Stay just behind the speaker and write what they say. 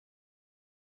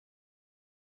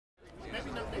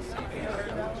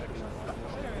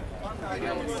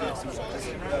Hi,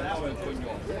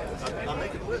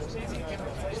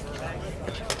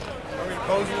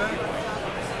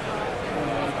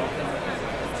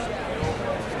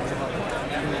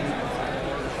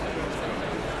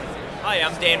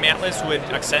 I'm Dan Matlis with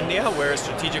Accendia. We're a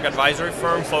strategic advisory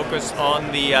firm focused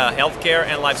on the healthcare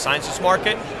and life sciences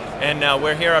market. And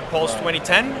we're here at Pulse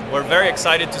 2010. We're very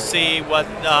excited to see what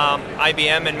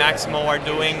IBM and Maximo are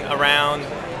doing around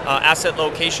asset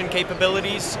location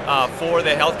capabilities for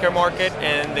the healthcare market,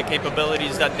 and the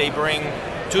capabilities that they bring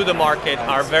to the market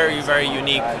are very, very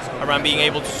unique around being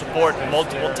able to support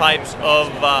multiple types of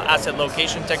asset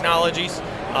location technologies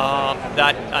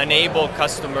that enable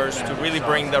customers to really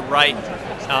bring the right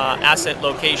asset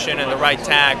location and the right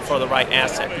tag for the right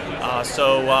asset.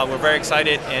 So we're very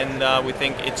excited, and we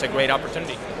think it's a great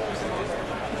opportunity.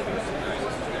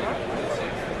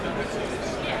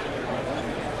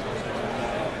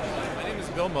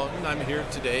 Bill Moten. I'm here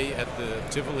today at the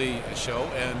Tivoli show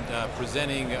and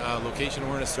presenting location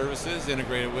awareness services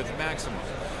integrated with Maximo.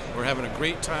 We're having a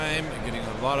great time and getting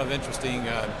a lot of interesting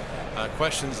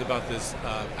questions about this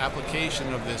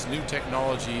application of this new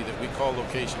technology that we call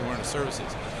location awareness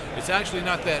services. It's actually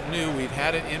not that new. We've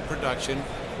had it in production,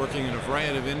 working in a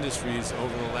variety of industries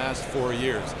over the last 4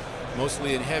 years,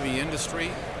 mostly in heavy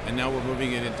industry, and now we're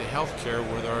moving it into healthcare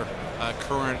with our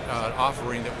current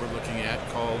offering that we're looking at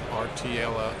called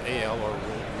RTLAL, or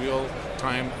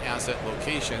Real-Time Asset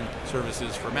Location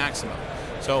Services for Maximo.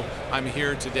 So I'm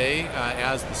here today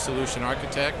as the solution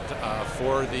architect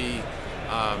for the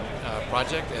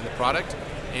project and the product,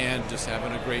 and just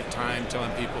having a great time telling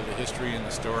people the history and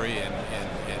the story, and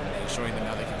showing them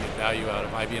how they can get value out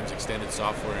of IBM's extended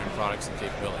software and products and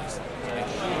capabilities.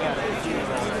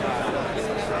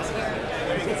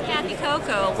 It's Kathy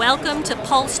Coco. Welcome to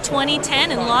Pulse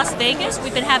 2010 in Las Vegas.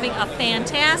 We've been having a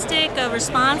fantastic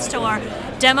response to our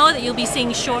demo that you'll be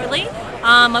seeing shortly.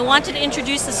 I wanted to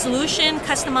introduce the solution,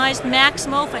 customized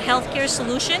Maximo for healthcare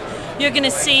solution. You're going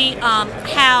to see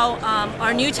how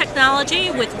our new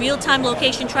technology with real-time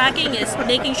location tracking is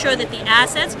making sure that the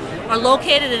assets are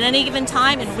located at any given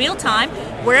time in real time,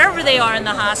 wherever they are in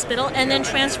the hospital, and then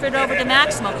transferred over to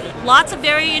Maximo. Lots of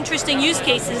very interesting use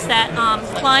cases that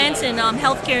clients in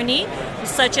healthcare need,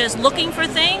 such as looking for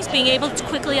things, being able to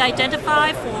quickly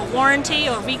identify for warranty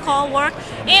or recall work,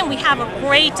 and we have a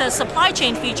great supply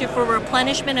chain feature for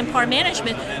replenishment and part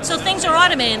management, so things are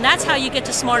automated, and that's how you get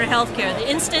to smarter healthcare. The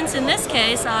instance in this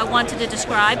case I wanted to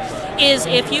describe is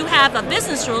if you have a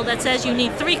business rule that says you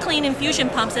need 3 clean infusion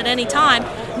pumps at any time,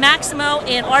 Maximo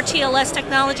and RTLS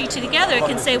technology together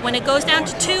can say when it goes down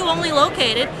to 2 only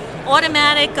located,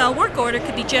 automatic work order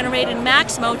could be generated in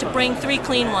Maximo to bring 3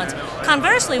 clean ones.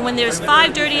 Conversely, when there's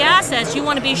 5 dirty assets, you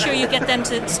want to be sure you get them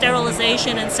to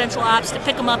sterilization and central ops to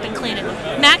pick them up and clean it.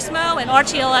 Maximo and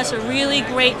RTLS are a really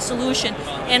great solution,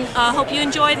 and hope you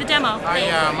enjoy the demo.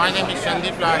 Hi, my name is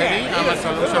Sandeep Lahiri. I'm a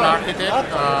solution architect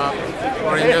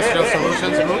for Industrial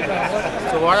Solutions Group.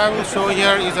 So what I will show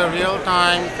here is a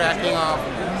real-time tracking of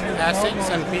assets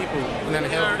and people. And then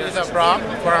here is a prop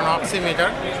for an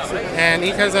oximeter, and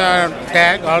it has a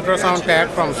tag, ultrasound tag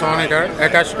from Sonator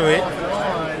attached to it.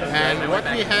 And what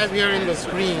we have here in the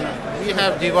screen, we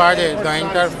have divided the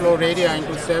entire flow radii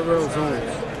into several zones.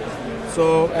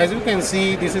 So as you can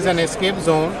see, this is an escape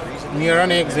zone near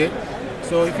an exit.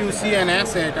 So if you see an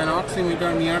asset, an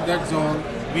oximeter near that zone,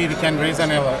 we can raise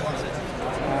an alert.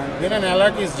 When an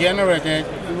alert is generated,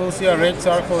 you will see a red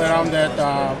circle around that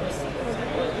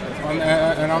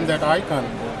around that icon,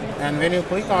 and when you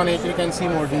click on it, you can see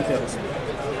more details.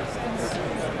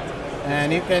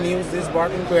 And you can use this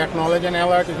button to acknowledge an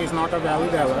alert if it's not a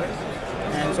valid alert.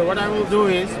 And so what I will do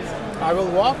is, I will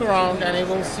walk around and you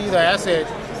will see the asset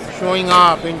showing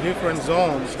up in different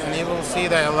zones, and you will see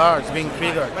the alerts being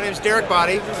triggered. My name is Derek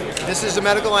Body. This is a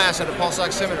medical asset, a pulse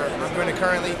oximeter. I'm going to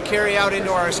currently carry out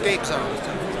into our escape zone.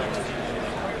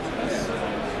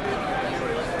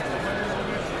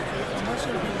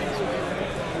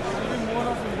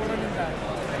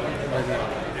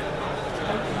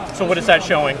 So what is that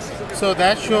showing? So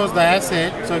that shows the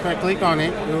asset. So if I click on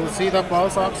it, you will see the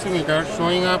pulse oximeter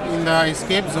showing up in the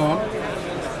escape zone,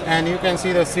 and you can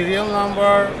see the serial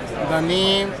number, the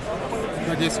name,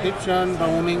 the description, the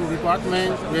owning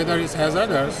department, whether it's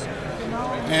hazardous,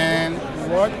 and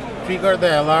what triggered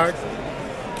the alert.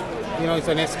 You know, it's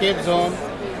an escape zone.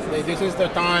 This is the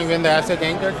time when the asset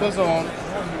entered the zone,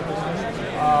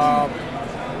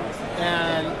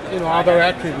 and other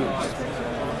attributes.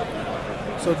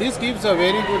 So this gives a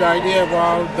very good idea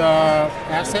about the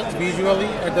assets visually.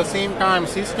 At the same time,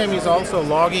 system is also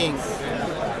logging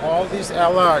all these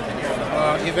alerts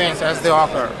events as they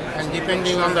occur. And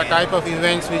depending on the type of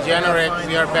events we generate,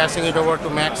 we are passing it over to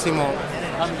Maximo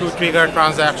to trigger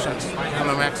transactions on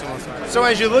the Maximo side. So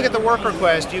as you look at the work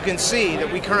request, you can see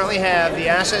that we currently have the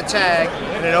asset tag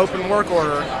and an open work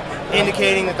order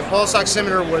indicating that the pulse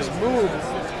oximeter was moved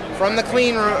from a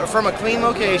clean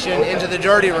location into the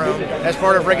dirty room as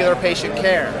part of regular patient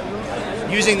care.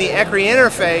 Using the ECRI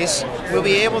interface, we'll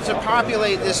be able to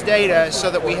populate this data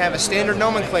so that we have a standard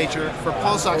nomenclature for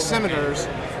pulse oximeters,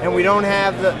 and we don't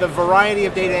have the variety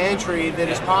of data entry that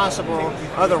is possible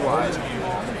otherwise.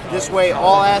 This way,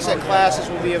 all asset classes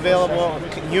will be available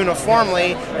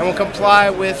uniformly and will comply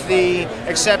with the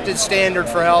accepted standard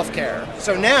for healthcare.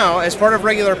 So now, as part of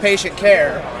regular patient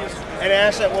care, an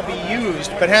asset will be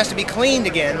used, but has to be cleaned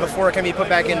again before it can be put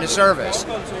back into service.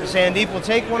 Sandeep will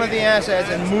take one of the assets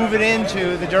and move it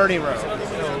into the dirty room.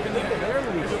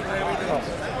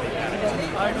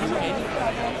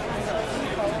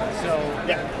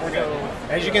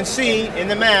 As you can see in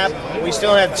the map, we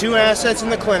still have 2 assets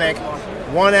in the clinic,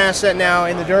 1 asset now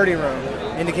in the dirty room,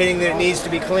 indicating that it needs to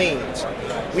be cleaned.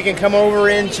 We can come over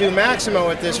into Maximo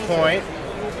at this point.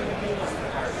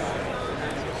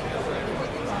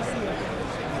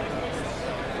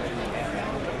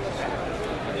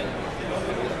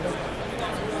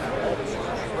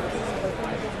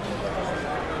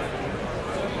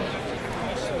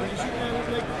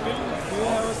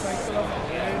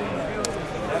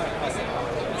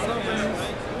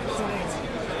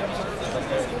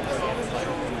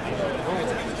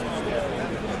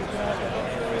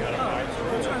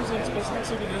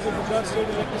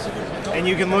 And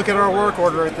you can look at our work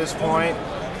order at this point.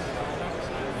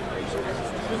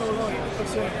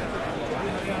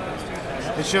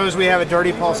 It shows we have a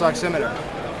dirty pulse oximeter.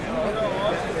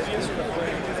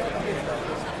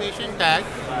 Patient tag,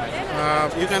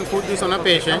 you can put this on a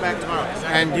patient,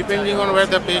 and depending on where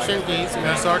the patient is in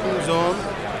a certain zone,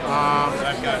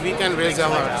 we can raise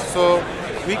alerts. So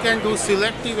we can do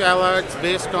selective alerts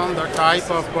based on the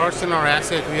type of person or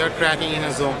asset we are tracking in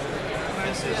a zone.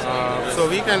 So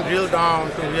we can drill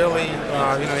down to really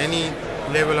any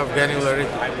level of granularity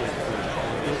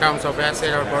in terms of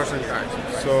asset or person type.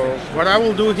 So what I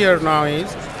will do here now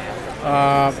is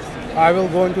I will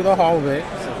go into the hallway,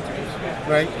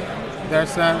 right?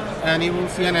 And you will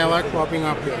see an alert popping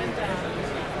up here.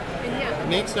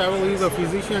 Next I will use a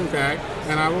physician tag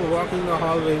and I will walk in the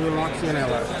hallway, you will not see an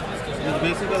alert. Which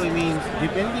basically means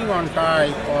depending on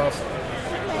type of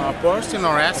person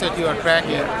or asset you are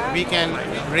tracking, we can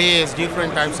raise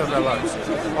different types of alerts,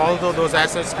 although those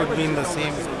assets could be in the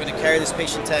same. So we're going to carry this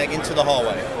patient tag into the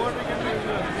hallway.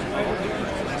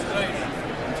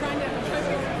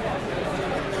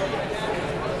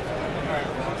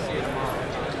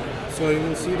 So you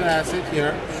will see the asset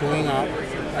here showing up,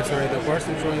 the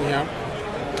person showing here,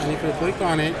 and if you click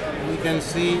on it, you can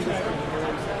see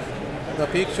the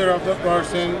picture of the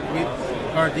person with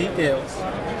her details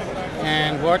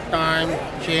and what time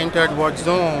she entered what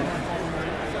zone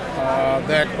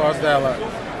that caused the alert.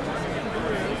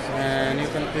 And you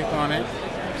can click on it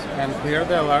and clear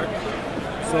the alert.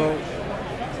 So,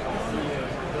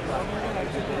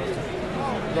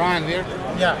 Brian, we're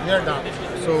done.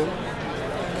 So,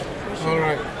 all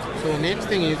right. So next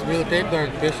thing is we'll take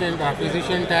the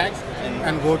physician tags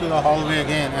and go to the hallway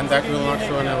again, and that will not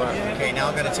show an alert. Okay, now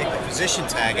I'm going to take the physician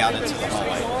tag out into the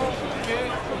hallway.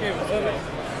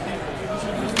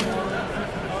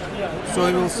 So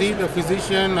you will see the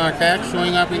physician tag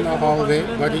showing up in the hallway,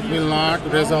 but it will not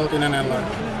result in an alert.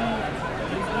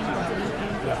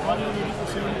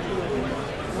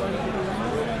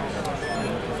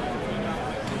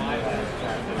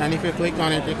 And if you click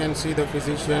on it, you can see the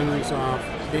physician's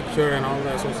picture and all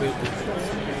the associated pictures.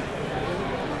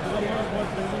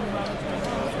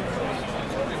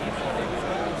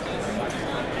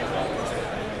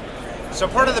 So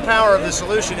part of the power of the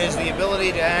solution is the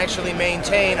ability to actually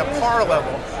maintain a par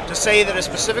level, to say that a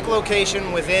specific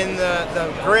location within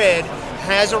the grid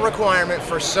has a requirement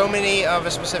for so many of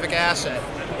a specific asset.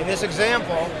 In this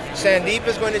example, Sandeep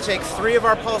is going to take 3 of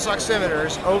our pulse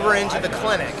oximeters over into the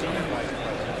clinic.